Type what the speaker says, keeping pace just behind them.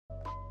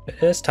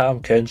It is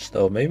Tom Kench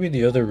though. Maybe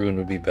the other rune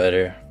would be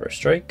better. For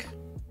strike,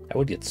 I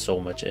would get so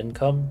much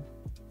income.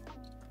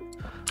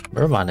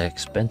 Merman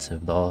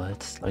expensive though.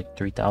 It's like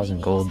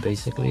 3,000 gold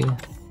basically.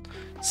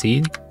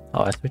 Seed?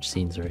 Oh, I switched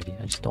scenes already.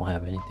 I just don't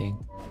have anything.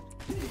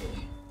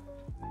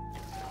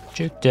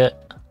 Juked it.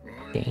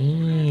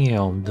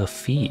 Damn,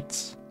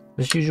 defeats.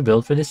 What's your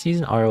build for this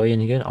season? ROA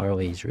any good?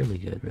 ROA is really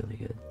good, really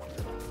good.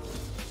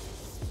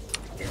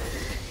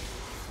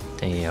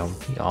 Damn,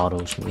 he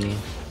autos me.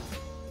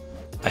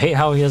 I hate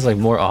how he has like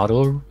more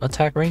auto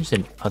attack range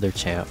than other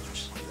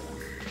champs.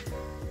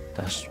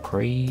 That's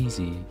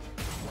crazy.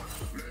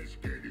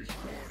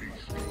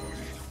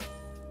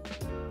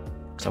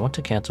 Cause I want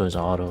to cancel his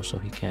auto so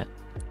he can't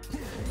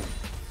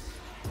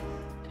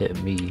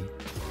hit me.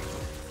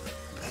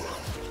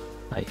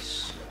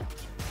 Nice.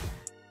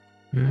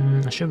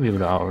 I should be able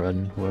to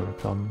outrun whoever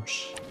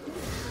comes.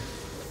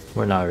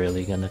 We're not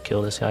really gonna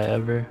kill this guy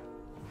ever.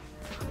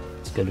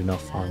 It's good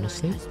enough,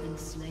 honestly.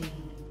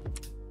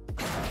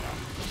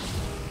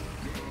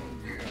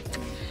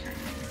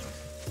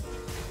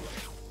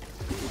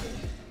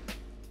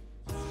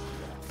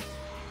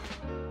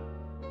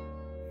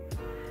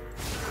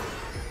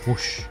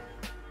 Whoosh.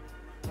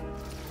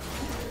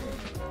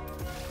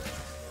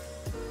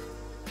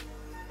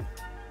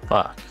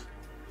 Fuck.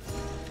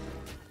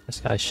 This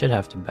guy should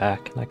have to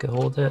back and I could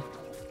hold it.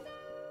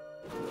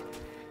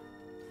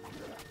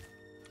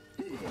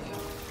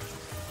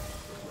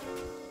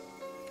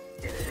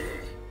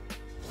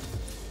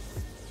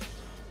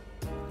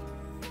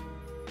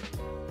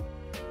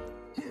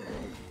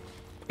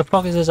 What the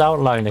fuck is this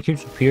outline that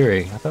keeps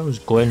appearing? I thought it was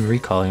Gwen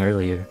recalling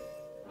earlier.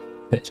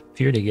 It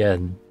appeared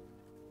again.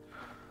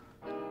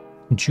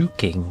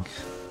 Juking.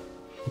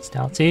 It's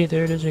down. See,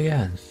 there it is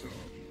again.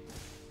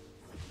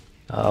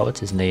 What's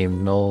his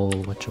name? No,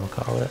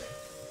 whatchamacallit.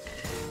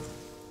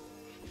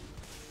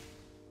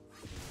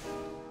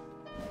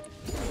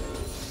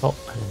 Oh,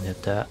 I didn't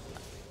hit that.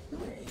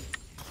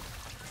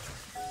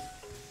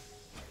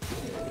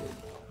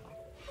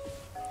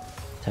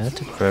 That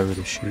took forever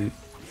to shoot.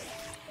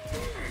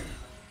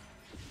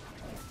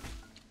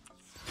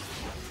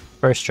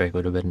 First strike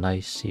would have been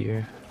nice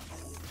here.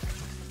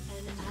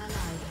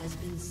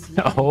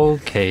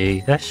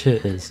 Okay, that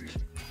shit is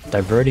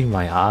diverting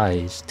my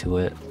eyes to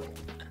it.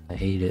 I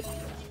hate it.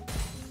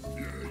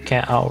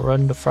 Can't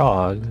outrun the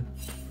frog.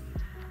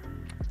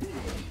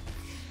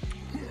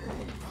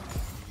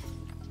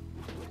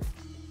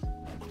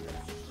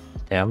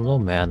 Damn, low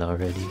mana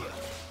already.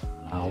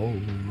 Ow.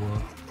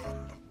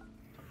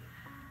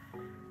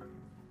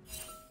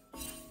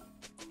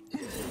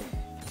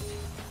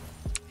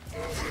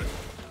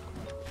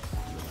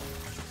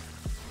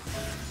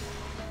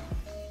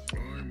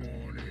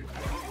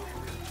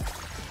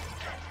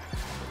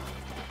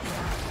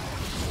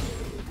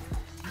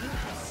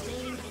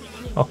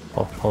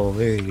 Oh,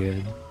 very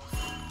good.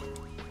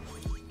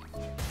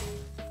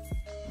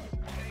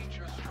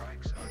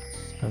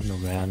 I have no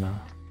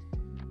mana.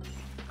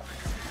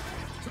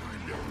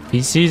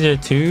 He sees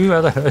it too?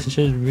 I thought it was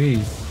just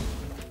me.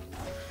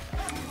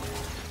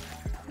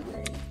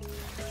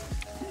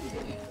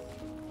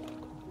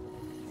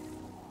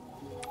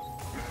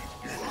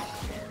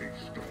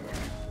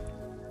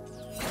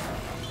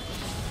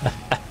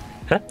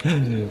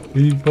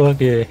 He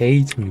fucking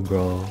hates me,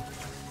 bro.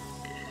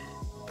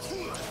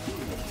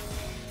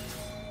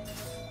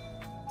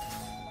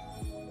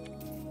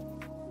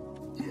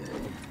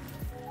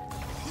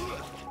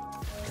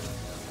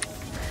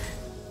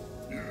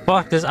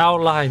 Fuck this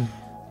outline.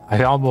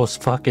 I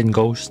almost fucking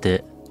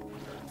ghosted.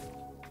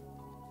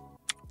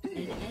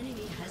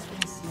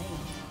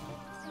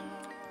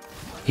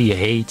 He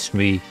hates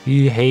me.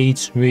 He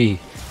hates me.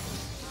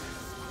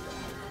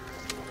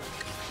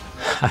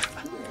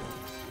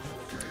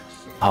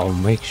 I'll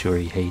make sure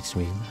he hates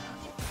me.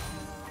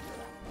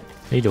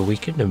 Need to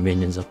weaken the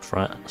minions up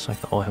front so I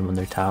can hold him on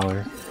their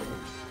tower.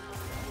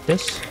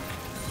 This?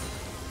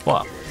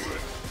 What?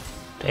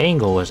 The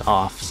angle was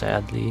off,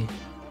 sadly.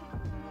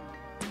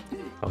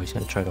 Oh, he's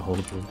gonna try to hold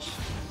this.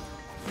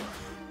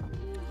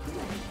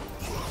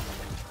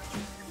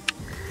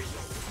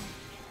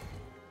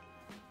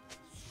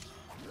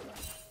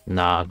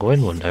 Nah,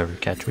 Gwen will never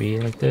catch me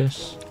like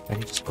this. I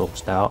can just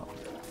ghost out.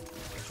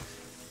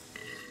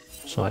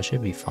 So I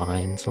should be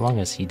fine, so long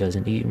as he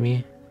doesn't eat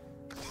me.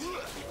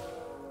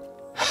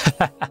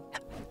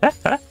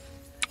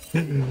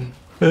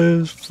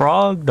 This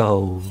frog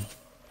though.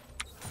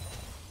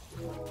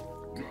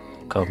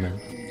 Coming.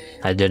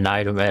 I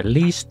denied him at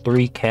least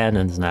 3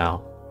 cannons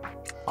now.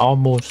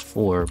 Almost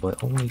 4,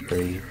 but only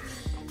 3.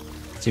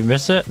 Did he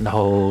miss it?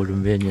 No, the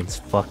minions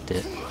fucked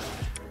it.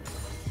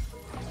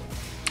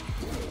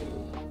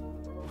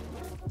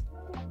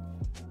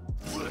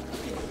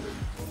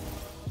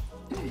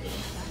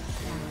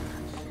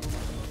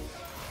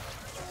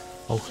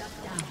 Oh.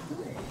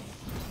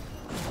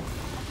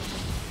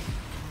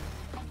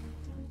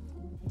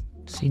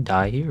 Does he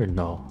die here or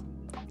no?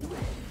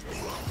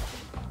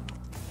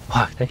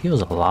 Fuck, that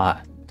heals a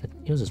lot. That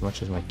heals as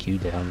much as my Q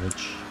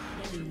damage.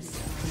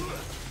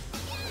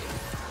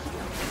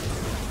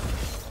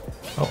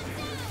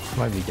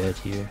 might be dead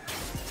here.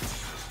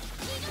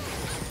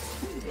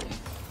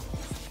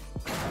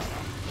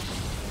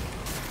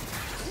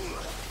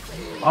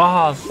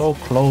 Ah, so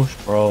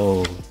close,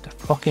 bro. The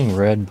fucking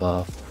red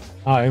buff.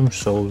 I'm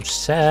so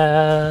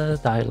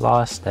sad I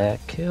lost that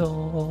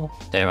kill.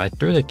 Damn, I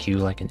threw the Q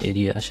like an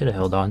idiot. I should have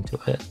held on to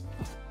it.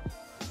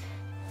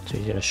 So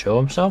he's gonna show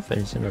himself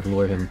and he's gonna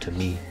lure him to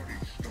me.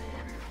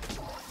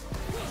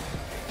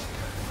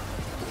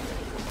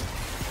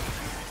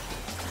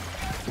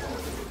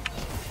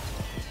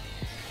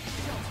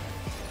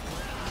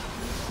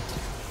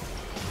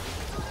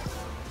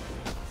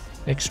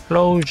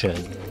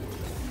 Explosion.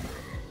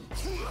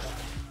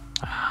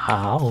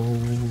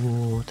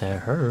 Ow, that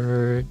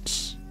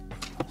hurts.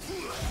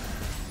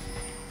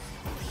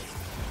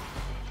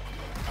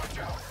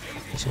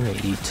 He's gonna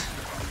eat.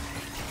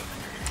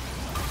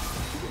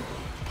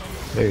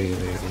 Very,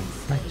 very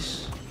good.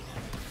 Nice.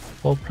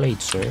 Well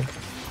played, sir.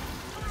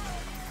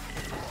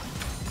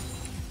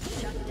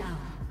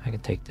 I can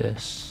take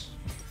this.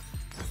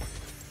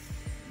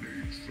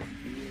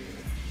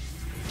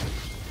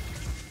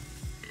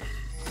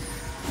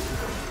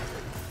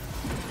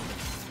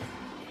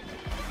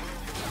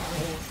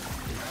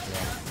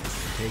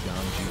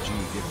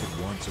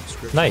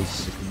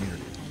 Nice.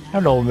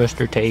 Hello,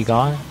 Mr.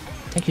 Tagon.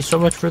 Thank you so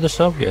much for the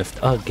sub gift.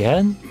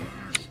 Again?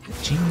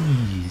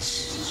 Jeez,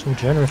 so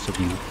generous of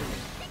you.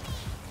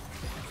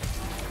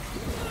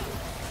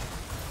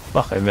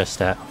 Fuck, I missed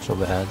that. So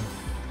bad.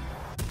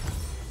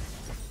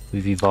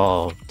 We've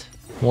evolved.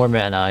 More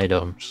mana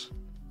items.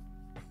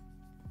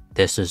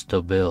 This is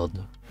the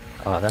build.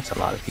 Oh, that's a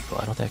lot of people.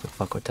 I don't think I can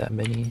fuck with that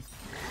many.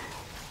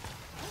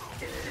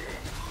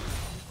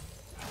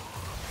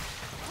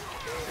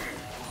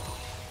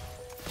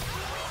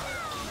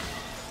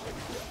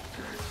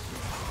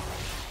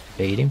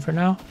 Baiting for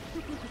now?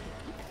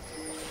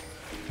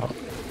 Oh.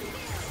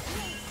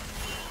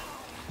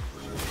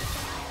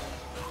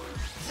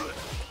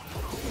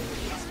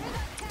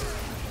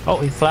 Oh,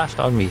 he flashed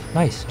on me.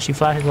 Nice. She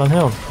flashed on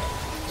him.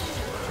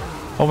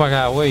 Oh my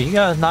god, wait, you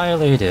got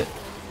annihilated.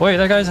 Wait,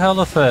 that guy's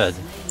hella fed.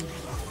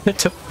 What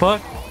the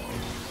fuck?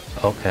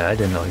 Okay, I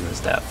didn't know he was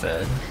that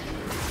fed.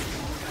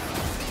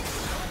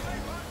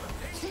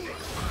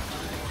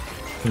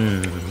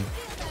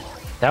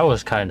 That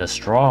was kinda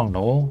strong,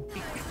 no?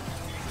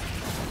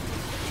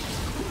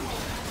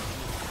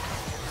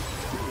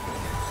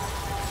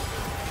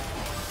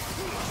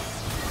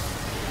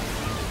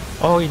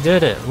 Oh, he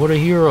did it! What a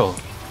hero!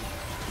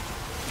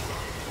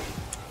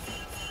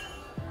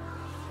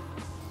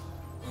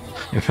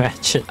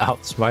 Imagine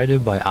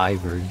outsmited by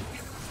Ivern.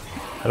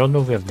 I don't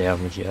know if we have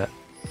damage yet.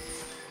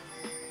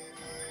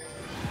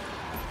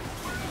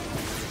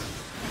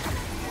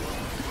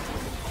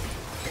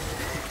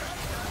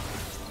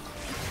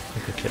 I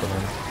could kill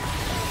him.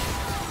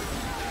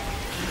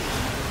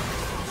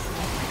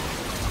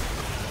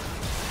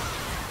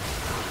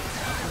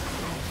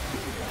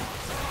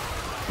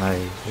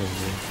 Nice.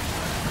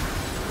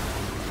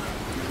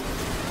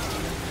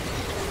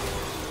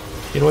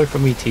 Get away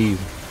from me, team.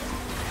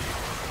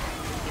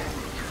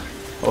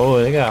 Oh,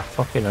 they got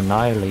fucking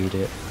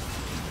annihilated.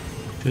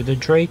 To the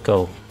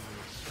Draco.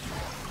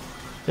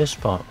 This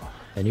pump.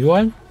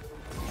 Anyone?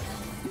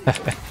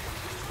 Not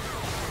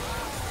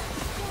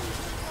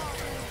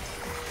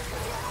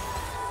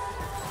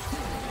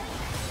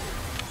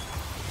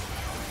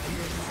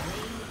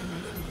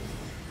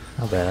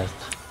bad.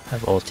 I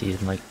have ulti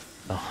in like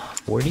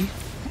 40?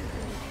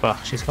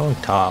 Fuck, she's going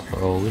top,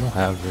 bro. We don't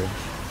have her.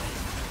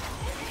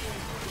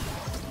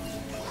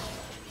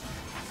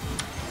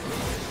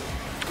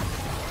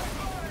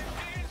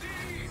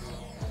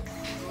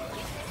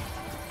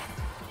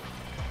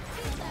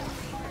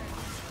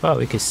 Thought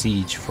we could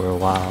siege for a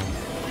while.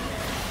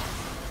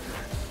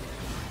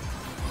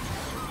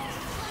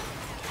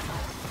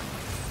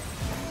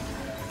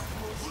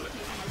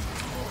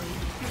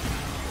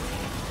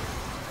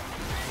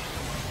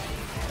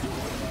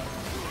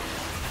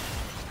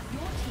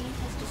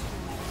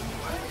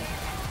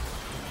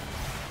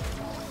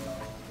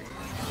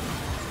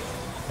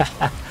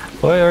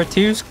 Boy, our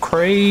team's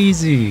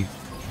crazy.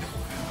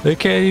 They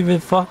can't even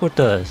fuck with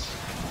us.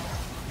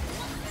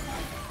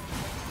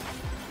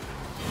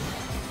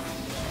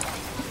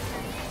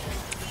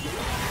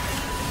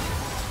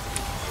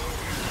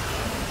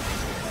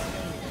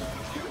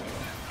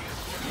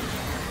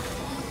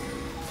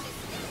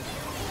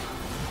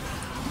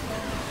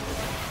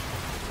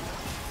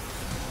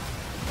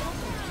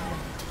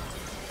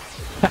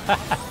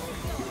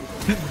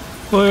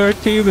 Boy, our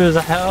team is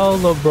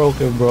hella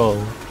broken,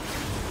 bro.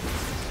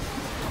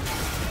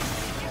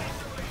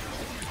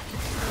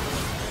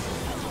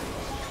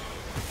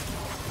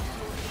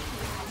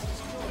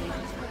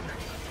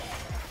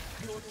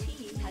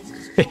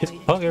 It's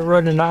fucking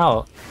running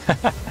out.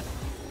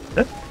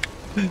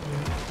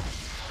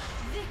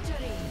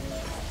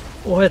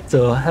 What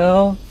the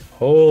hell?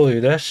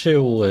 Holy, that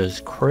shit was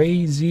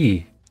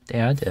crazy.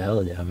 Damn, I did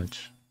hella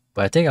damage.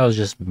 But I think I was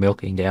just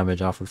milking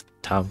damage off of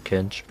Tom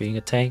Kench being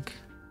a tank.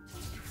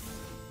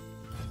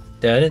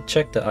 Damn, I didn't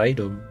check the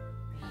item.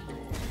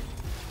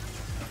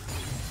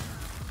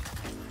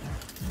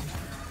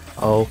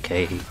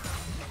 Okay.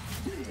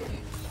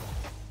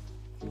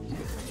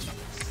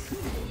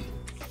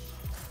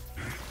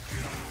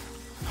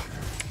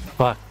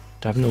 Fuck,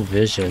 I have no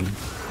vision.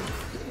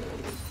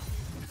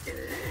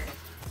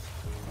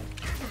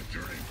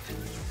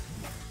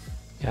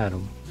 Got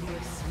him.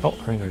 Oh,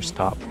 Ringer's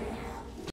top.